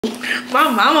My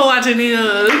mama watching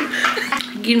this.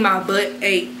 Getting my butt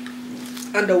ate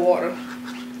underwater.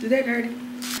 Is that dirty?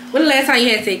 When the last time you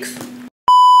had sex?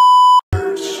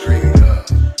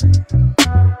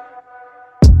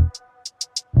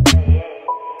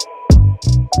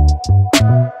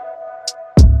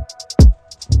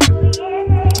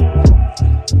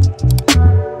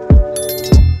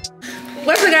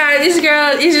 What's up, guys? It's your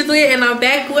girl, EACHOTHER, and I'm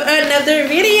back with another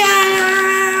video.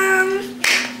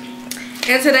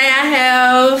 And today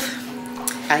I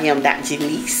am Dr.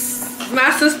 Janice. My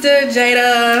sister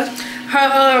Jada.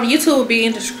 Her YouTube will be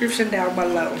in the description down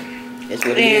below. That's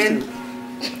what it is.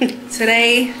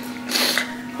 Today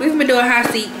we've been doing hot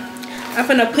seat. I'm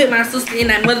finna put my sister in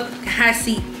that mother hot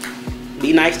seat.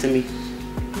 Be nice to me.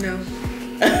 No.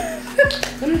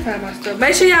 Let me find my stuff.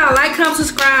 Make sure y'all like, comment,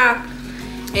 subscribe,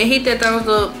 and hit that thumbs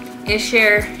up and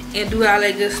share and do all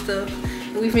that good stuff.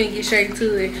 And we finna get straight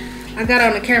to it. I got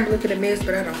on the camera looking at a mess,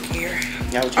 but I don't care.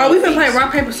 Oh, we finna play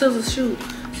rock, paper, scissors, shoot.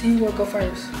 So you wanna go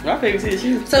first? Rock, paper, scissors,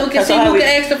 shoot. So we can see who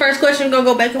can ask the first question. We're gonna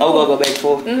go back and forth. Oh, we're gonna go back and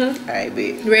forth? Mm-hmm. Alright,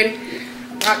 bet. You ready?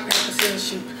 Rock, paper, scissors,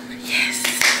 shoot. Yes.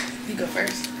 You go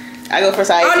first. I go first.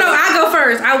 Oh, no, I go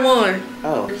first. I won.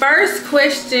 Oh. The first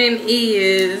question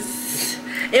is,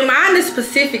 and mine is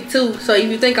specific too, so if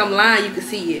you think I'm lying, you can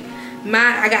see it.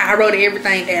 I wrote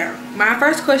everything down. My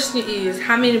first question is,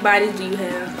 how many bodies do you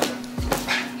have?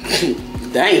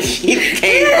 Dang, she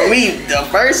came from me. The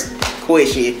first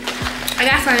question. I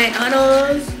got some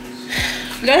others.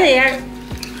 Go ahead.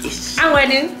 I'm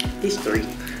waiting. It's 3.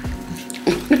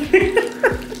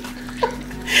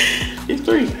 It's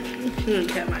 3.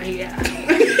 Cut my hair.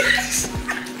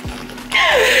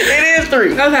 It is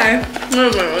 3. Okay.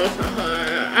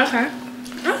 Okay.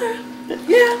 Okay.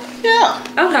 Yeah. Yeah.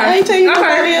 Okay. I ain't telling you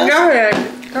nobody else. Go ahead.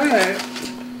 Go ahead.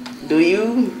 Do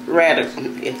you rather?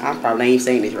 I'm probably ain't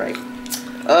saying this right.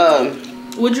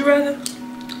 Would you rather?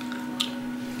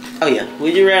 Oh yeah.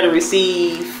 Would you rather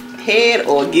receive head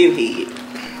or give head?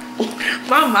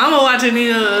 My mama watching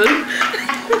this.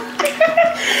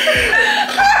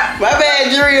 My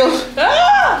bad, Drill.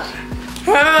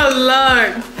 Oh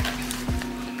Lord.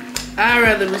 I'd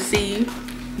rather receive.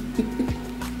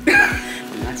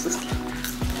 My sister.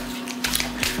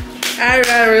 I'd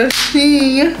rather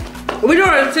receive. We're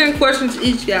doing 10 questions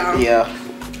each, y'all. Yeah.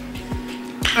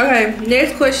 Okay,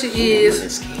 next question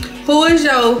is, who is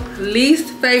your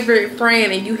least favorite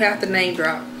friend, and you have to name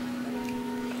drop?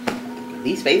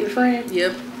 Least favorite friend?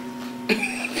 Yep.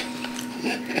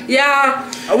 Yeah,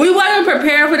 we wasn't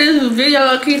prepared for this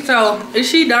video, okay, so if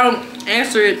she don't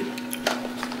answer it,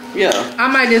 yeah, I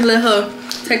might just let her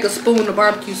take a spoon of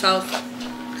barbecue sauce,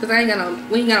 cause we ain't got no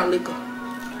liquor.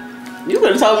 You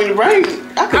could have told me to bring.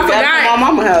 I could have got it from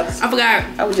my mama's house. I forgot.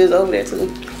 I was just over there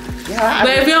too. Yeah,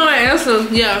 but if you don't answer,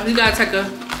 yeah, you gotta take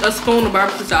a spoon of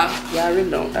barbecue sauce. Yeah, I really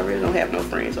don't have no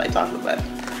friends like talking about it.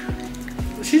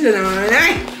 She said, "No, I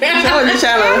was just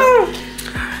trying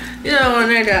to. You don't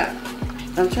want that.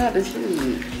 I'm trying to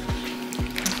see.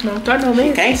 No, start no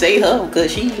man. Can't say her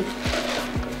because she.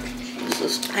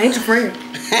 I ain't your friend.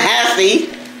 See.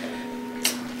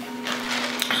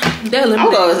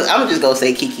 I'm just gonna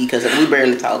say Kiki because we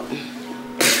barely talk.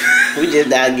 We just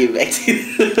gotta get back to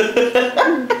it.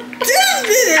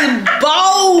 This is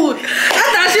bold. I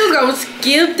thought she was gonna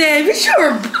skip that. Be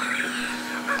sure.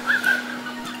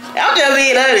 I'm just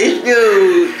being honest,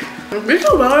 dude. Be so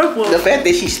powerful. The fact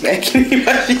that she's smacking me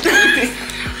while she's doing this.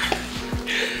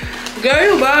 Girl,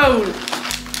 you bold.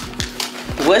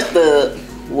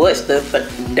 What's the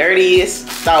dirtiest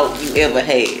thought you ever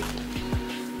had?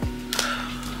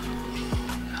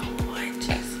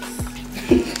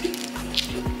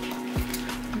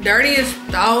 Dirtiest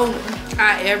thought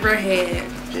I ever had.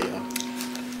 Yeah.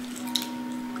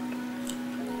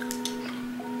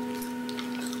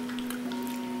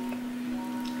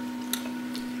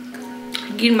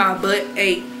 Getting my butt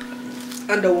ate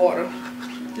underwater.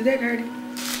 Is that dirty?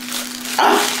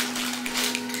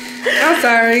 I'm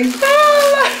sorry.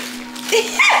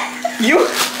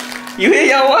 You hear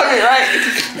your woman, right?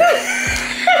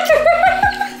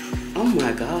 Oh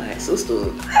my God,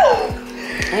 sister.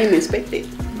 I ain't expect it.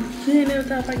 You ain't never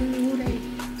thought about getting me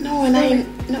that. No, and I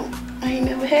ain't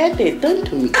never had that done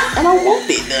to me. I don't want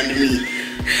that done to me.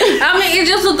 I mean, it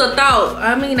just was a thought.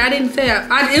 I mean, I didn't say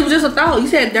it was just a thought. You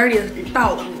said dirtiest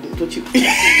thought. What you?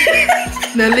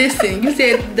 Now listen, you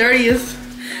said dirtiest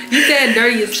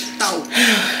thought.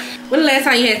 When the last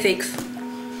time you had sex?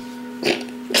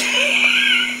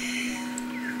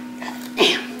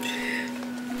 Damn.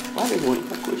 Why did one of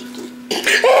my questions?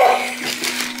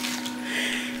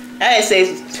 I had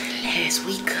sex last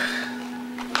week.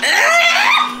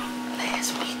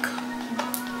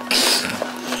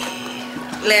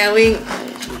 Last week.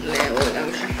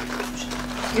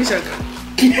 You so good.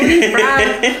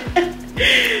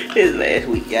 It's last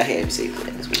week. Y'all had sex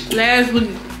last week. Last week.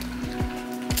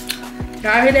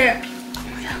 Y'all hear that?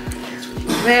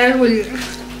 Last week.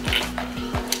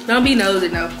 Don't be nosy,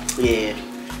 no. Yeah.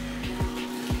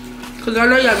 Cause I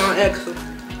know y'all gonna ask her.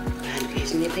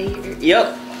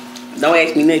 Yep. Don't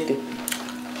ask me nothing.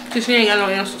 Cause she ain't got no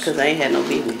answers. Cause I ain't had no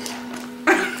business.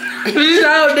 You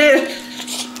sure did.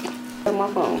 On my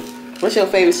phone. What's your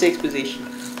favorite sex position?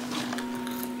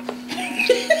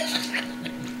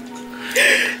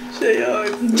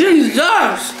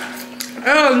 Jesus. I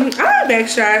like back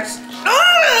shots.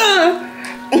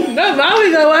 That's why we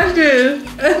go watch this.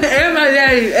 And my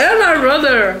daddy, and my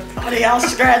brother. Oh, they all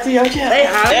subscribe to your channel. They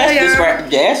all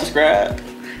subscribe. Yeah, subscribe.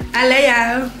 I lay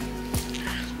y'all.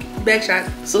 Back shots.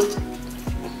 Sister.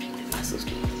 My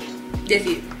sister. That's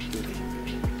it.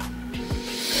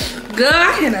 Girl,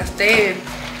 I cannot stand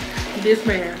this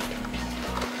man.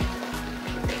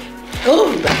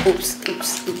 Oh, oops.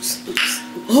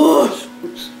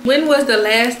 When was the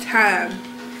last time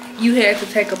you had to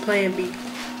take a Plan B?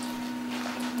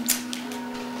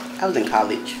 I was in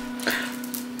college.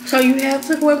 So you have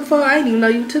took one before? I didn't even know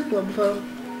you took one before.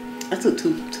 I took two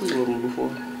of them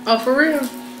before. Oh, for real?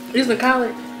 You was in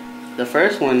college? The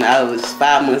first one, I was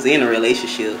 5 months in a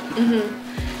relationship.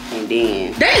 And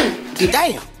then... Damn!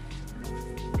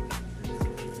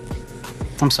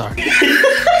 I'm sorry. You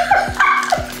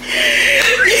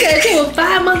said you were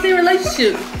 5 months in a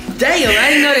relationship. Damn, I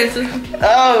didn't know that too.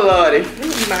 Oh, Lordy.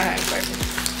 This is my high person.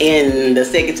 And the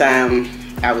second time,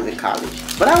 I was in college.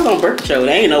 But I was on birth control.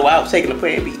 They ain't know why I was taking a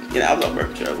Plan B. You know, I was on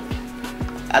birth control.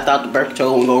 I thought the birth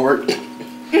control wasn't gonna work.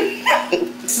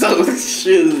 So,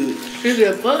 shoot. She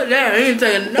said, fuck that. I ain't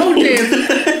taking no chances.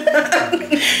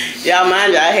 Y'all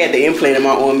mind you, I had the implant in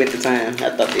my arm at the time. I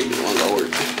thought they wasn't gonna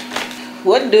work.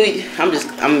 What do you... I'm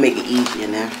gonna make it easier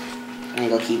now. I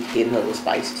ain't gonna keep hitting her with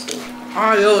spicy stuff.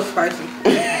 Oh, yours spicy.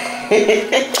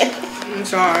 I'm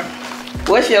sorry.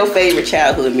 What's your favorite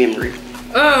childhood memory?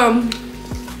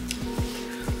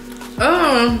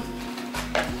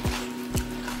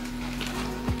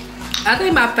 I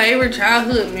think my favorite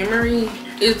childhood memory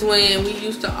is when we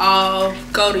used to all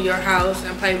go to your house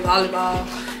and play volleyball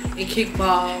and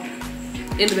kickball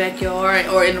in the backyard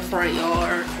or in the front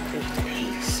yard.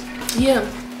 Yeah,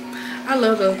 I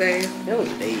love those days. Those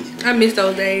days. I miss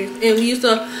those days. And we used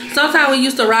to, sometimes we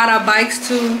used to ride our bikes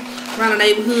too around the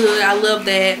neighborhood. I love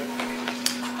that.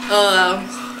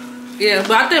 Yeah,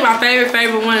 but I think my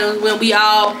favorite one was when we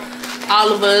all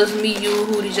of us, me, you,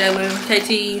 Hootie, Jalen,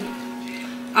 KT,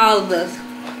 all of us,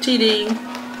 TD,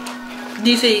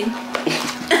 DC,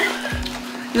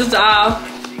 used to all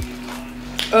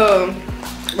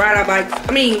ride our bikes.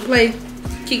 I mean, play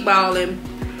kickball and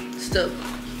stuff.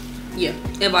 Yeah,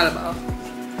 and volleyball.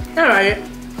 Alright.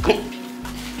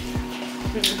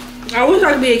 I wish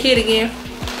I could be a kid again.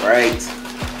 Right.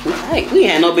 We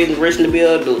had no business rushing to be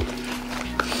able to do it.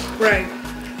 Right.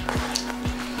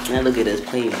 Now look at us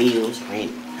paying bills,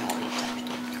 rent, all that type of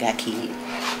stuff. Got kids.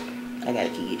 I got a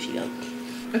kid, she goes.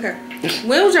 Okay.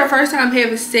 When was your first time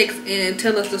having sex, and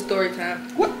tell us the story time?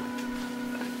 What?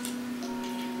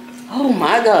 Oh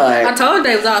my God. I told you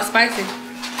they was all spicy.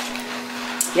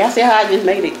 Y'all see how I just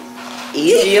made it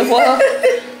easier for her?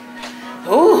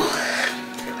 Ooh.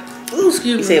 Ooh, excuse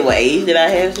me. You said what age did I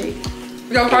have sex?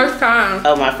 Your first time.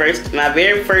 Oh, my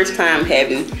very first time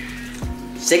having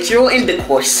sexual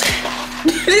intercourse.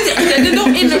 Sexual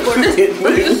intercourse.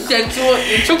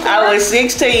 I was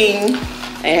 16. I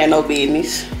had no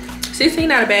business. 16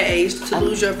 not a bad age to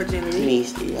lose your virginity. Me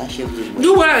still. I should just.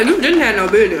 You didn't have no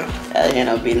business. I didn't have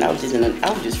no business. I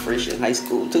was just fresh in high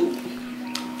school too.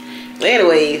 But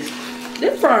anyways,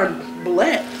 This fry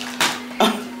black.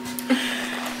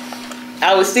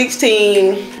 I was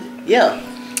 16. Yeah,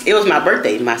 it was my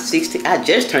birthday. My 16. I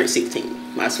just turned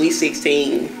 16. My sweet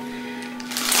 16.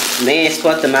 Man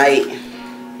spent the night.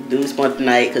 Dude spent the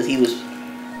night because he was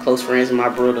close friends with my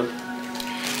brother.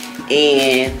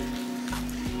 And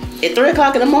at 3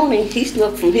 o'clock in the morning, he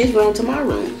snuck from his room to my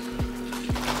room.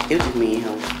 It was just me and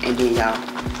him. And then y'all,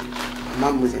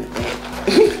 mama was in the back.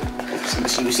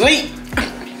 she was asleep.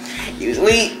 He was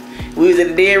asleep. We was in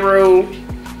the dead room.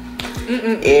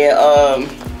 And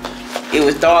it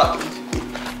was dark.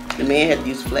 The man had to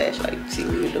use a flashlight to see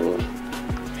what we were doing.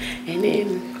 And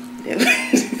then I'm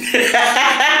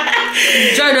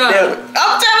telling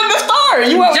the story.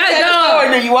 You want me to tell the story?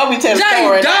 Then you want me to tell the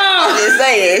story? I'm just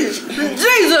saying.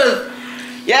 Jesus.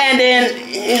 Yeah, and then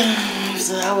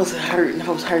so I was hurting,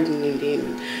 and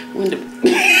then when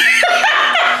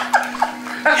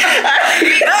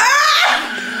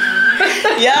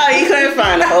Y'all, he couldn't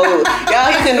find a hole.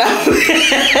 Y'all, he could not.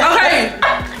 Okay,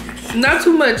 not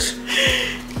too much.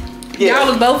 Yeah. Y'all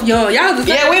was both young. Y'all was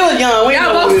Yeah, we was young. We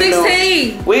y'all both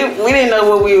 16. We didn't know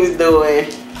what we was doing.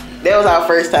 That was our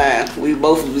first time. We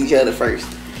both was each other first.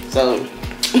 So.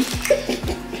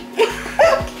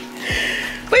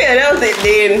 But yeah, that was it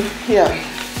then. Yeah.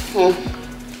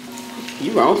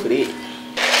 You wrong for that.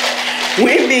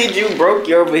 When did you broke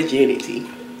your virginity?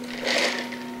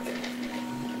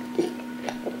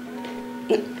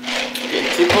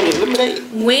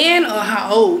 When or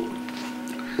how old?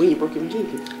 When you broke your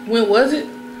virginity? When was it?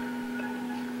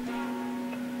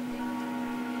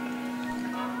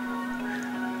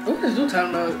 What is you talking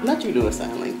about? Not you doing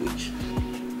sign language.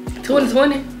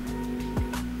 2020?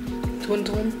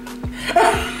 2020?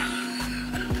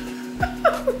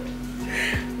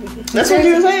 That's what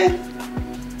you were saying?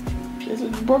 That's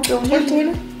what you broke your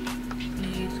virginity?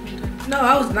 2020? No,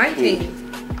 I was 19.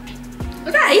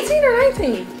 Was I 18 or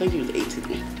 19? I think you was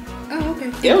 18. Oh, okay.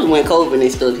 That was when COVID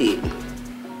and stuff hit.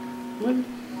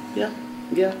 Yeah.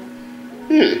 Yeah.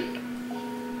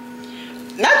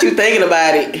 Not you thinking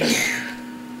about it.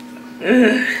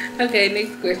 Okay,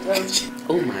 next question.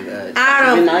 Oh my God.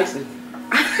 Out of, nice.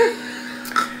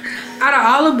 out of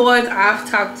all the boys I've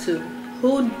talked to,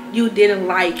 who you didn't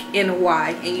like and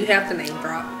why? And you have to name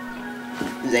drop.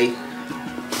 Zay.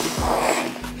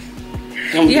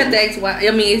 You have to ask why.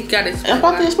 I mean, it's got to explain. I'm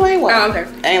about to explain why. Oh, okay.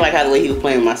 I ain't like how the way he was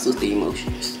playing with my sister's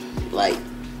emotions. Like,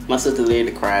 my sister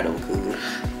literally cried over Cool.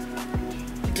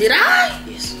 Did I?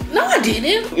 Yes. No, I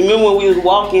didn't. Remember when we was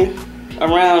walking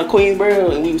around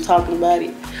Queensboro and we was talking about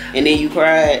it? And then you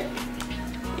cried?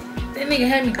 That nigga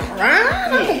had me crying? I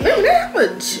don't remember that,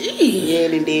 but gee. Yeah,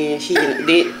 and then she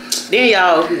then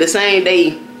y'all, the same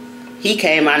day he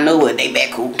came, I know it, they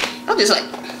back cool. I'm just like,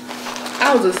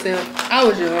 I was a simp. I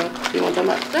was young. you want to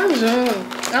talk about? I was young.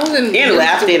 I was in Anyway,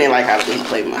 I still didn't like how he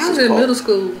played with my I was sister. in middle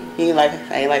school. I ain't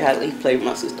like how he played with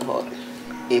my sister heart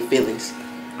and feelings.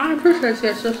 I appreciate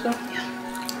that, sister.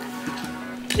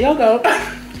 Y'all go.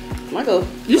 My go.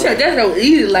 You said that so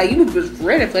easy, like you was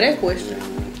ready for that question.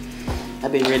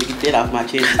 I've been ready to get that off my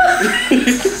chest.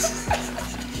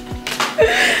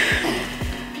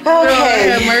 Okay. Lord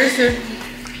have mercy.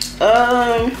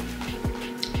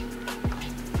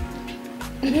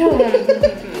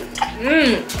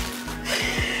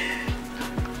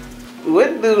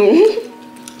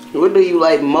 What do you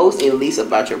like most and least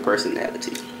about your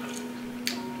personality?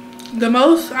 The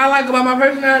most I like about my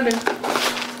personality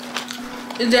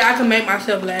is that I can make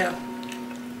myself laugh.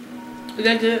 Is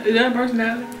that good? Is that a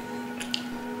personality?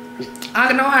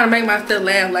 I know how to make myself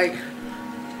laugh. Like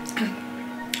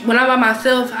when I'm by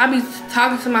myself, I be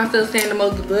talking to myself saying the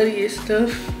most buddiest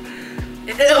stuff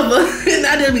ever. And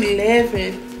I just be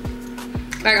laughing.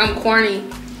 Like I'm corny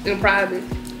in private.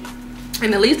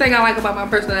 And the least thing I like about my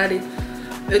personality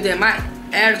is that my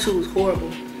attitude is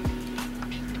horrible.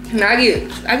 And I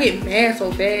get mad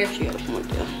so fast, yo.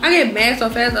 I get mad so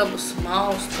fast over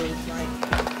small stuff.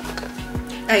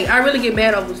 Like, hey, I really get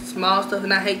mad over small stuff,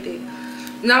 and I hate that.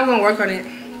 Now I'm gonna work on it.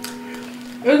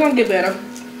 It's gonna get better,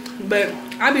 but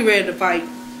I be ready to fight.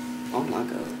 Oh my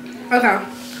God. Okay,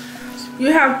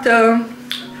 you have to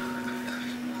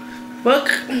book,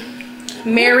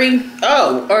 marry,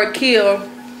 or kill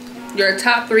your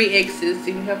top 3 exes,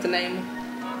 and you have to name them.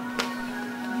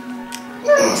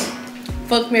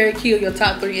 Fuck, marry, kill your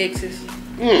top 3 exes.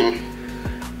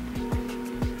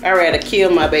 I'd rather kill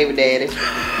my baby daddy.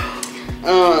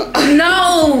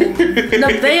 No!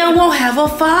 Nevaeh won't have a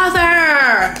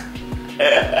father!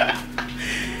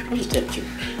 I'm just telling you.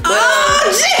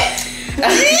 Oh, shit!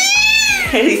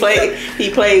 he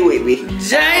played with me.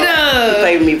 Jada! He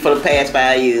played with me for the past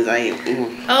 5 years. I ain't.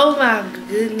 Oh my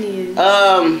goodness.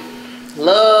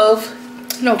 Love.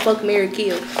 No, fuck, marry,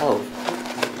 kill. Oh.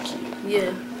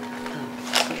 Yeah.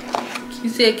 You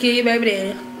said kill your baby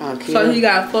daddy. Okay. So you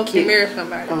gotta fuck and marry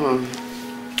somebody.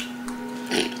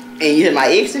 And you hit my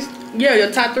exes? Yeah,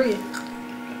 your top 3.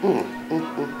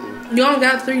 You only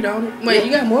got 3, don't you? Wait,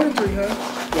 you got more than 3, huh?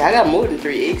 Yeah, I got more than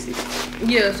 3 exes.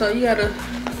 Yeah, so you gotta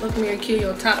fuck me and kill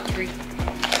your top 3.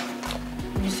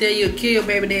 You said you'll kill your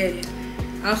baby daddy.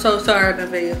 I'm so sorry,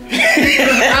 Nevaeh.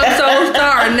 I'm so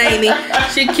sorry, Nene.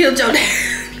 She killed your dad.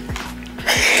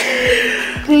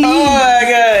 Please. Oh my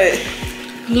God.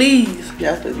 Please.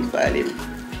 Y'all supposed to be fighting.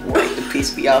 Work to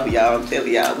piss me off, y'all. I'm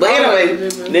telling y'all. But anyway,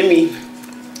 let me.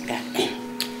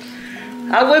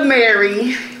 I would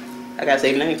marry. I gotta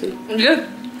say the name too. Yeah.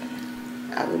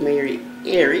 I would marry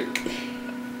Eric.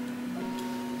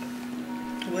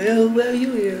 Well, you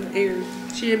will, Eric.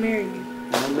 She'll marry you.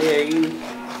 I'll marry you.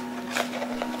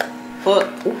 Fuck.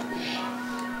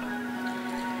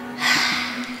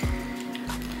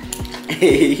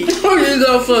 Who you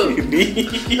go for?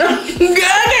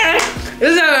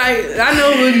 It's alright. I know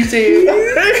what you said.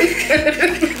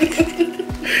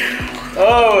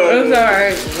 Oh, It's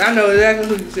alright. I know exactly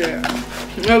who you said.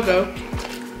 Okay.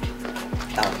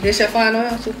 Oh. This your final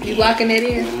answer? You locking it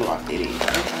in? I'm locked it in.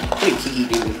 What Kiki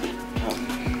do?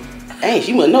 Hey,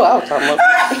 she must know I was talking about.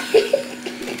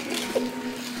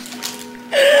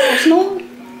 Snore?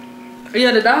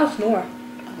 Yeah, the dog snore.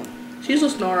 She's a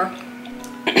snorer.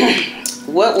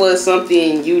 What was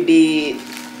something you did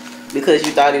because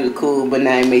you thought it was cool, but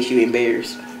now it makes you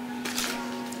embarrassed?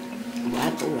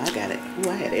 I got it.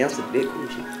 I had to answer that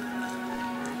question.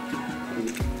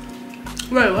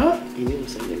 Wait, what? And it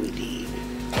was something we did.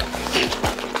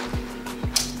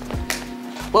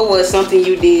 What was something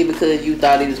you did because you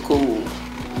thought it was cool,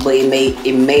 but it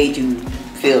made you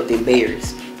feel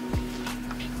embarrassed?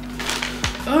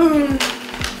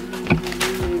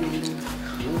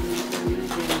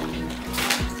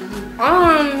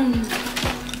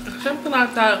 Something I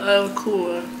thought was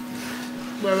cool,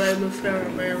 but made me feel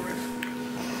embarrassed.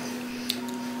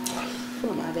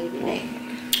 What my baby name?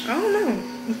 I don't know.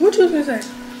 What you was gonna say?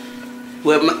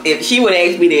 Well, if she would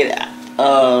ask me that,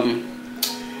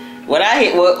 what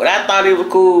I thought it was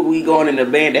cool, we going in the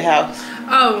abandoned house.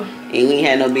 Oh. And we ain't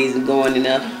had no business going in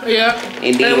there. Yeah.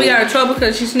 And then we got in trouble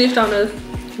because she snitched on us.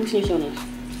 Who snitched on us?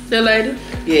 The lady.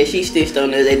 Yeah, she snitched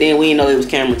on us, and then we didn't know it was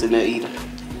cameras in there either.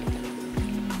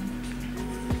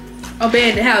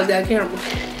 Abandoned house got cameras.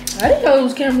 I didn't know it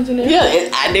was cameras in there. Yeah,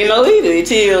 I didn't know either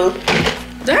until.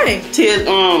 Dang.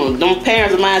 Till them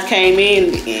parents of mine came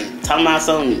in and talking about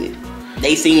something.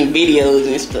 They seen videos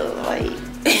and stuff like.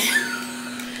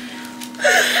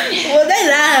 Well, they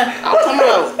lied. I'm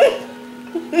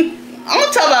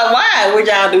talking about why would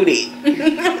y'all do that?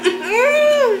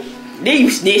 Then you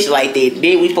snitch like that.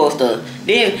 Then we supposed to.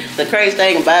 Then the crazy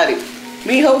thing about it,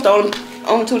 me and Hope the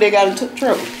only two that got into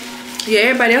trouble. Yeah,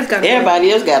 everybody else got. Everybody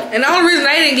else got. And the only reason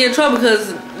they didn't get in trouble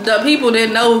because the people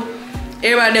didn't know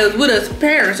everybody that was with us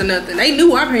parents or nothing. They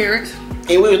knew our parents.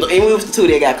 And we was the two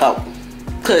that got caught.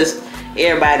 Cause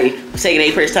everybody was taking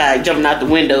their first time jumping out the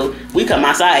window. We come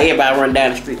outside, everybody run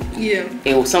down the street. Yeah.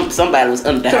 And somebody was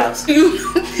under the house. Who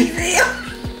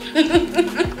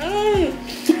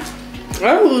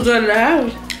was under the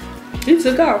house? He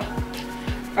took off.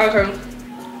 Okay.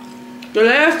 The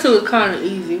last two is kind of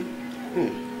easy.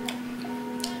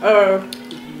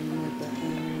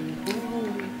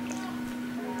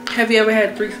 Have you ever had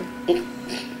a threesome?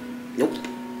 Nope.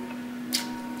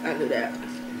 I do that.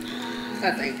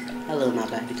 I think. I love my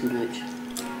body too much.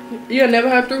 You never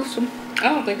had a threesome? I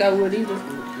don't think I would either.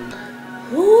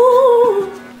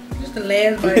 Ooh. Just the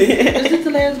last bite. Is this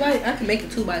the last bite? I can make it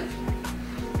 2 bites.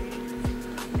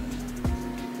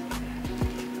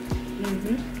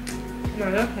 No,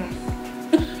 that's one.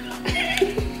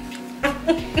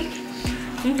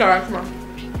 I'm sorry, come on.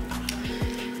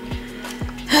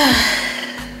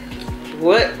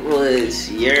 What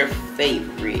was your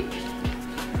favorite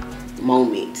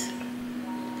moment,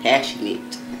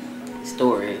 passionate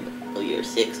story of your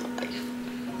sex life?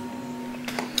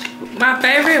 My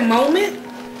favorite moment?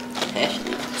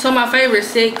 Passionate. So my favorite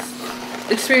sex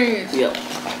experience? Yep.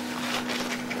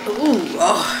 Ooh,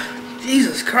 oh,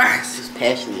 Jesus Christ. It's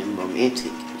passionate and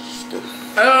romantic stuff.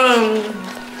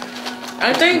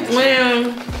 I think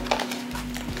when...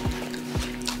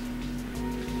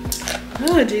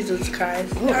 Oh, Jesus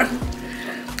Christ.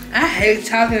 I hate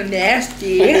talking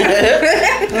nasty.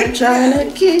 I'm trying to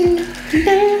get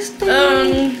nasty.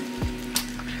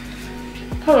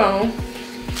 Hold on.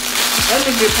 Let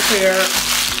me get prepared.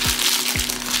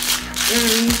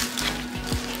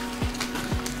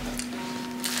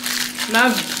 My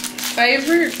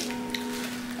favorite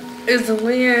is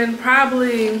when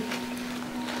probably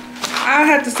I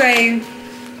have to say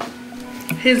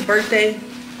his birthday.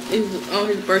 It was on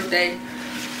his birthday,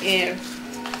 and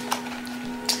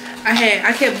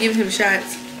I kept giving him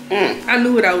shots. I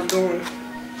knew what I was doing,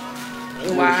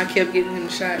 and why I kept giving him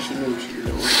shots. She knew what she was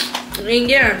doing. And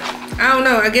yeah, I don't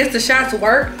know. I guess the shots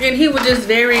worked, and he was just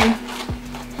very,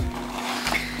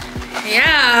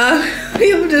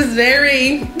 he was just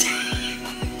very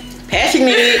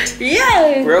passionate.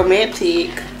 Yeah.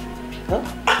 Romantic. Huh?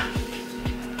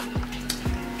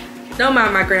 Don't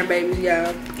mind my grandbabies,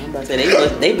 y'all. I'm about to say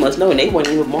they must know, and they weren't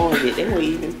even born yet. They weren't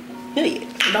even here yet.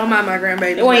 Don't mind my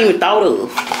grandbabies. They weren't even thought of.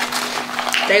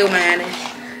 They whining.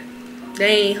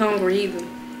 They ain't hungry either.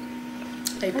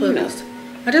 They puppies.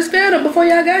 I just fed them before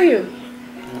y'all got here.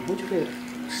 What you fed?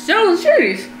 Still the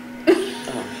cheese.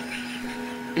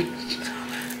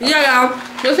 Yeah, y'all.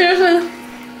 But seriously,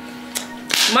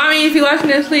 mommy, if you're watching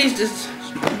this, please just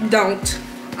don't.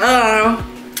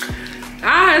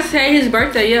 I say his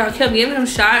birthday, yeah. I kept giving him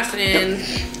shots, and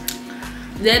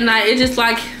that night it just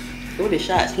like. What are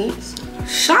shots? Hints?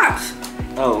 Shots.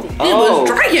 Oh. It was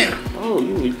drinking. Oh,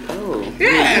 you. Oh.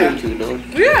 Yeah. You know,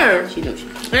 Yeah. she knows.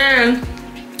 And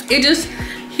it just,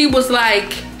 he was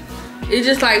like, it's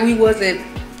just like we wasn't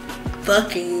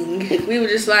fucking. We were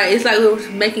just like, it's like we were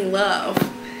making love.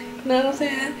 You know what I'm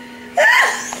saying?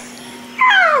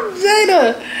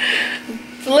 Jada,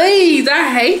 please, I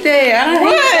hate that. I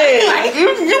hate that.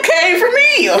 You came for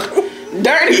me.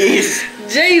 Dirty.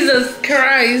 Jesus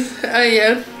Christ. Oh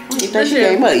yeah. You thought she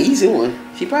gave her an easy one.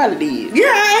 She probably did. Yeah,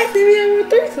 I asked if he had a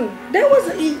threesome. That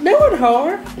wasn't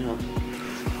hard. No.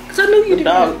 Cause I knew you did.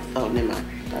 Oh, never mind.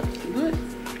 Good.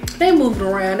 They moved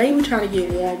around. They were trying to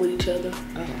get warm with each other.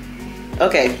 Oh.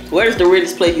 Okay, where's the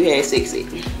weirdest place you had sex at?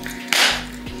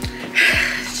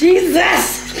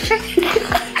 Jesus.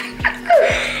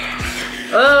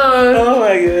 Oh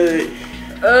my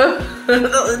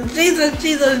god.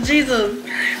 Jesus.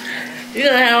 You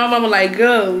know how my mama like,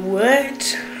 girl,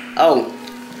 what? Oh.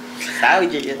 Sorry,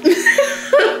 Ginger.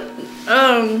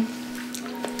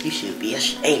 You should be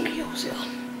ashamed of yourself.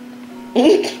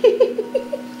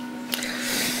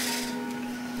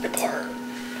 The part.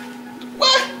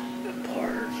 What? The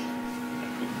park.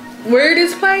 Where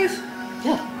this place?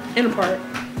 Yeah. In the park.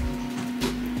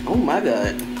 Oh my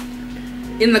god.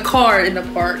 In the car in the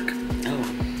park. Oh.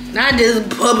 Not just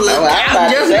public. Oh,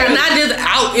 not just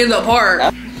out in the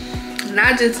park.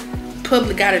 Not just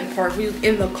public out in the park. We was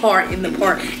in the car in the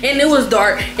park. And it was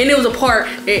dark. And it was a park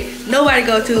that nobody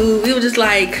go to. We were just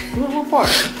like, What park?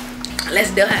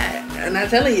 let's do it. I'm not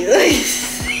telling you.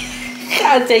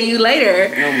 I'll tell you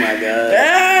later. Oh my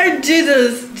god.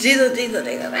 Jesus. Yeah,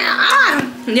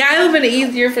 it would have been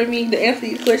easier for me to answer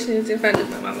these questions if I knew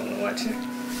my mama was watching.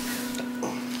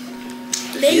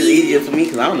 It's easier for me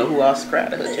because I don't know who else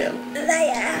subscribed to her channel.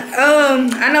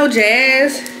 I know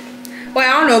Jazz. Well,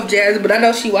 I don't know if Jazz, but I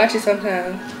know she watches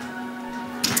sometimes.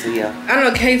 Yeah. I don't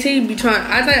know, KT be trying.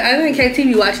 I think KT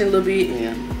be watching a little bit.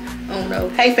 Yeah. I don't know.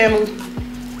 Hey family.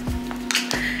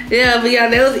 Yeah, but yeah,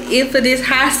 that was it for this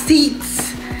high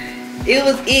seats. It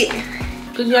was it.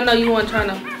 Cause y'all know you weren't trying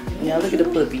to. Yeah, look at the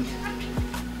puppy.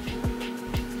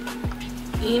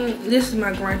 This is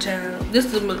my grandchild. This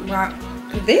is my.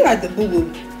 They like the boo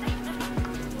boo.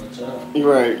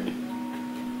 Right.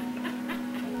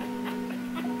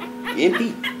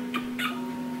 MP.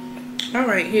 All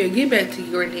right, here, get back to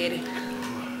your daddy.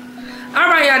 All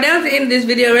right, y'all, that was the end of this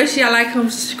video. Make sure y'all like,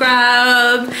 comment,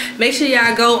 subscribe. Make sure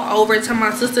y'all go over to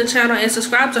my sister channel and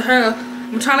subscribe to her.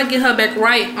 I'm trying to get her back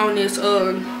right on this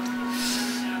upload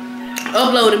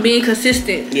and being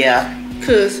consistent. Yeah.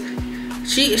 Cause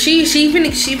she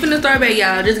finna start back,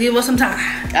 y'all. Just give us some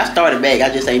time. I started back. I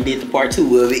just ain't did the part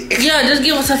 2 of it. Yeah, just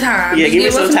give us some time. Yeah, just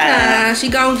give us some time. She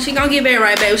gon' get back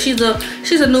right, baby. She's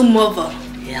a new mother.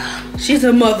 Yeah. She's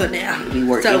a mother now. We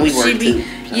work. So we work she be, too.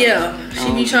 yeah.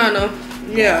 She be trying to,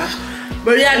 yeah.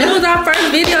 But yeah, this was our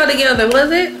first video together,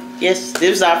 was it? Yes, this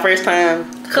was our first time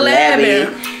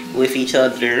collabing with each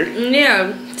other.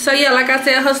 Yeah. So yeah, like I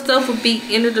said, her stuff will be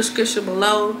in the description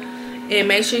below. And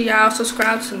make sure y'all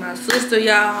subscribe to my sister,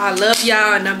 y'all. I love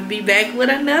y'all, and I'll be back with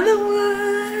another one.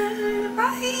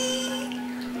 Bye.